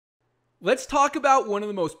Let's talk about one of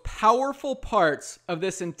the most powerful parts of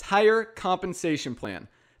this entire compensation plan,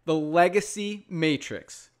 the legacy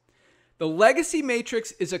matrix. The legacy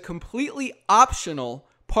matrix is a completely optional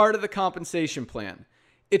part of the compensation plan.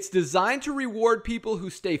 It's designed to reward people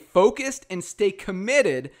who stay focused and stay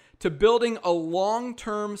committed to building a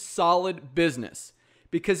long-term solid business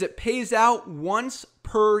because it pays out once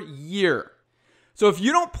per year. So if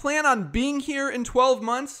you don't plan on being here in 12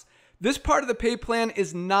 months, this part of the pay plan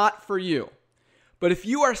is not for you. But if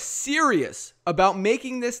you are serious about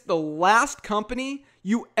making this the last company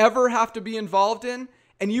you ever have to be involved in,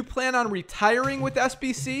 and you plan on retiring with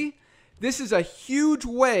SBC, this is a huge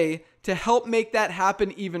way to help make that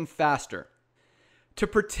happen even faster. To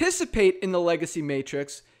participate in the Legacy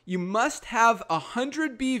Matrix, you must have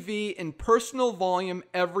 100 BV in personal volume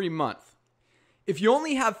every month. If you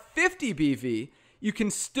only have 50 BV, you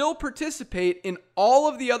can still participate in all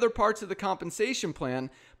of the other parts of the compensation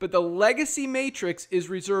plan, but the Legacy Matrix is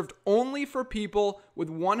reserved only for people with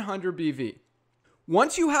 100 BV.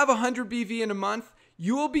 Once you have 100 BV in a month,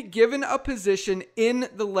 you will be given a position in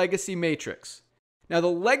the Legacy Matrix. Now,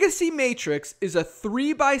 the Legacy Matrix is a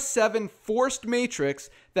 3x7 forced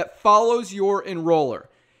matrix that follows your enroller.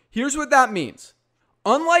 Here's what that means.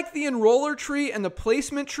 Unlike the enroller tree and the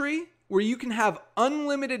placement tree, where you can have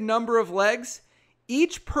unlimited number of legs,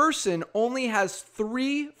 each person only has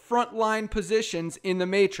 3 frontline positions in the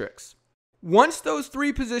matrix. Once those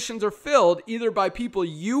 3 positions are filled, either by people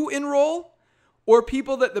you enroll or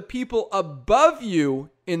people that the people above you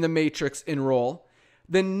in the matrix enroll,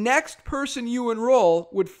 the next person you enroll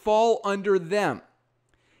would fall under them.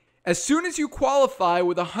 As soon as you qualify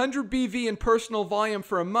with 100 BV in personal volume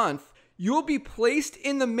for a month, you will be placed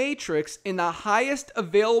in the matrix in the highest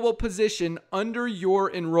available position under your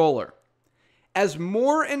enroller. As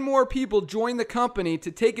more and more people join the company to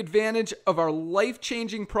take advantage of our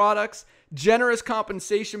life-changing products, generous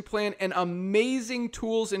compensation plan, and amazing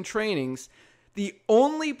tools and trainings, the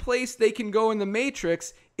only place they can go in the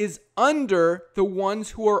matrix is under the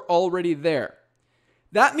ones who are already there.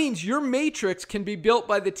 That means your matrix can be built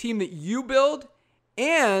by the team that you build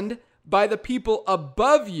and by the people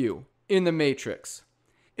above you in the matrix.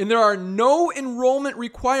 And there are no enrollment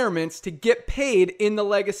requirements to get paid in the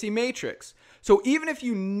Legacy Matrix. So even if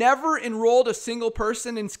you never enrolled a single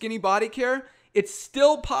person in Skinny Body Care, it's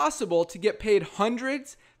still possible to get paid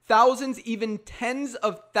hundreds, thousands, even tens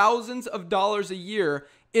of thousands of dollars a year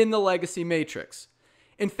in the Legacy Matrix.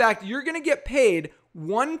 In fact, you're going to get paid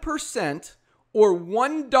 1% or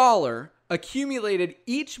 $1 accumulated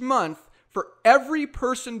each month for every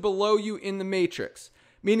person below you in the matrix,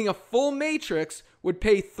 meaning a full matrix would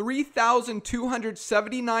pay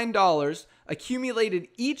 $3,279 accumulated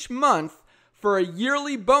each month for a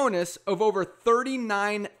yearly bonus of over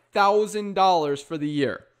 $39,000 for the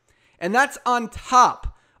year. And that's on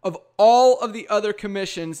top of all of the other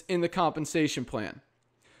commissions in the compensation plan.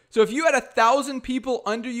 So if you had 1,000 people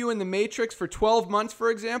under you in the matrix for 12 months,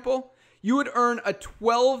 for example, you would earn a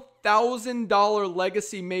 $12,000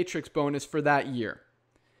 Legacy Matrix bonus for that year.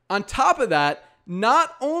 On top of that,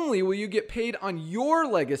 not only will you get paid on your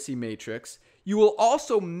Legacy Matrix, you will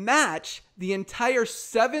also match the entire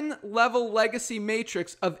 7-level Legacy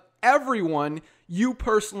Matrix of everyone you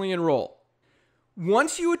personally enroll.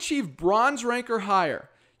 Once you achieve bronze rank or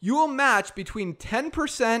higher, you will match between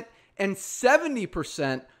 10% and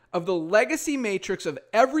 70% of the Legacy Matrix of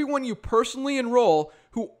everyone you personally enroll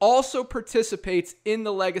who also participates in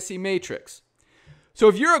the Legacy Matrix. So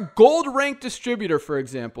if you're a gold rank distributor, for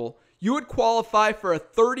example, you would qualify for a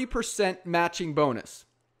 30% matching bonus.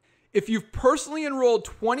 If you've personally enrolled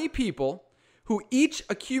 20 people who each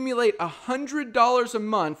accumulate $100 a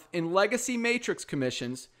month in Legacy Matrix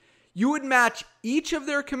commissions, you would match each of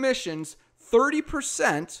their commissions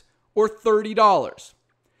 30% or $30.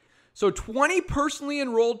 So 20 personally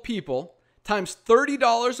enrolled people times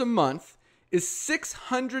 $30 a month is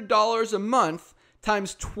 $600 a month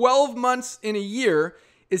times 12 months in a year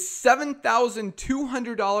is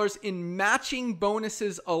 $7,200 in matching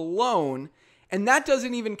bonuses alone. And that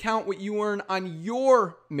doesn't even count what you earn on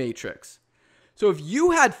your matrix. So if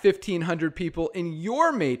you had 1,500 people in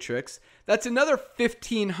your matrix, that's another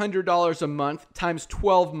 $1,500 a month times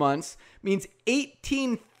 12 months, means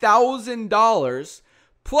 $18,000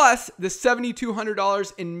 plus the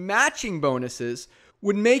 $7,200 in matching bonuses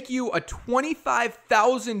would make you a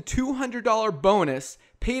 $25,200 bonus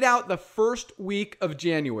paid out the first week of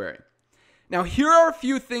January. Now, here are a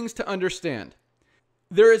few things to understand.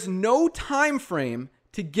 There is no time frame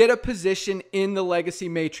to get a position in the Legacy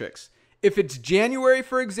Matrix. If it's January,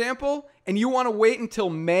 for example, and you want to wait until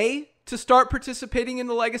May to start participating in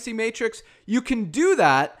the Legacy Matrix, you can do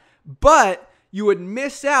that, but you would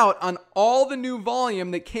miss out on all the new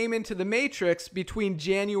volume that came into the matrix between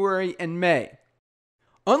January and May.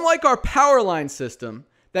 Unlike our power line system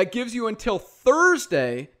that gives you until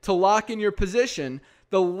Thursday to lock in your position,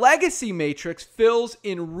 the legacy matrix fills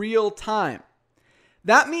in real time.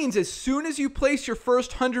 That means as soon as you place your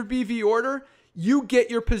first 100 BV order, you get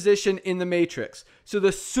your position in the matrix. So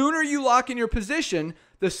the sooner you lock in your position,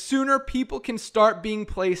 the sooner people can start being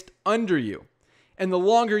placed under you. And the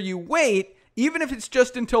longer you wait, even if it's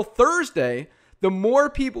just until Thursday, the more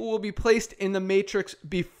people will be placed in the matrix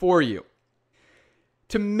before you.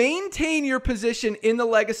 To maintain your position in the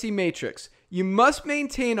legacy matrix, you must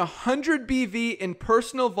maintain 100 BV in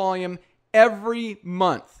personal volume every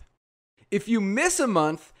month. If you miss a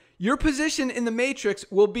month, your position in the matrix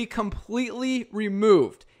will be completely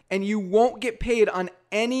removed, and you won't get paid on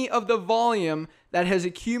any of the volume that has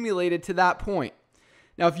accumulated to that point.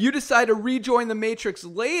 Now, if you decide to rejoin the matrix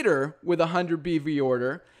later with a 100 BV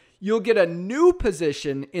order, you'll get a new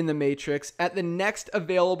position in the matrix at the next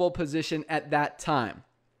available position at that time.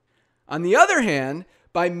 On the other hand,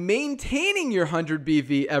 by maintaining your 100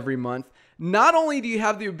 BV every month, not only do you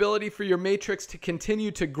have the ability for your matrix to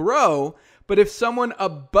continue to grow, but if someone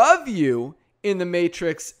above you in the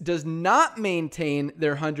matrix does not maintain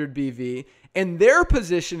their 100 BV and their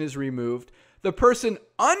position is removed, the person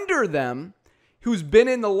under them who's been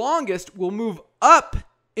in the longest will move up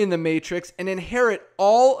in the matrix and inherit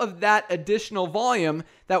all of that additional volume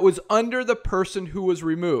that was under the person who was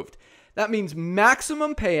removed. That means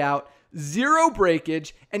maximum payout, zero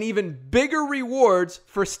breakage, and even bigger rewards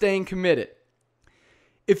for staying committed.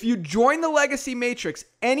 If you join the legacy matrix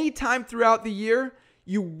anytime throughout the year,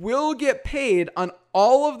 you will get paid on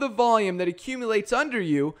all of the volume that accumulates under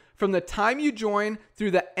you from the time you join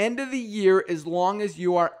through the end of the year as long as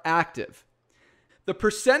you are active. The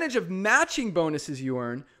percentage of matching bonuses you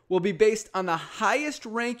earn will be based on the highest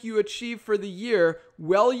rank you achieve for the year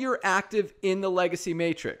while you're active in the legacy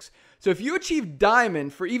matrix. So if you achieve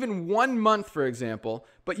diamond for even 1 month, for example,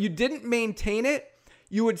 but you didn't maintain it,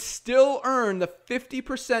 you would still earn the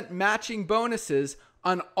 50% matching bonuses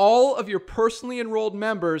on all of your personally enrolled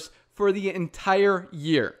members for the entire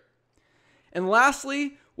year. And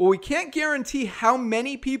lastly, while we can't guarantee how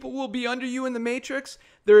many people will be under you in the matrix,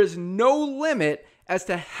 there is no limit as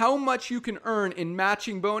to how much you can earn in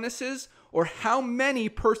matching bonuses or how many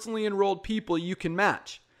personally enrolled people you can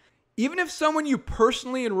match. Even if someone you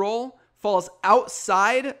personally enroll falls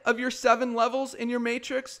outside of your 7 levels in your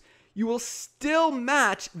matrix, you will still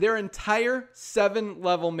match their entire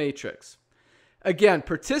 7-level matrix. Again,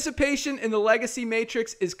 participation in the legacy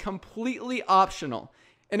matrix is completely optional,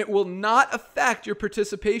 and it will not affect your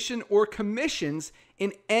participation or commissions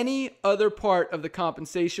in any other part of the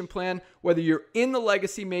compensation plan, whether you're in the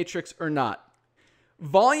legacy matrix or not.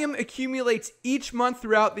 Volume accumulates each month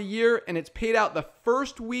throughout the year, and it's paid out the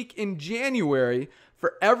first week in January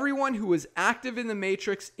for everyone who was active in the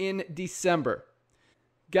matrix in December.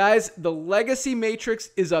 Guys, the legacy matrix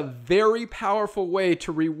is a very powerful way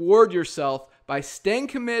to reward yourself by staying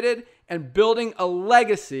committed and building a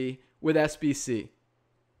legacy with SBC.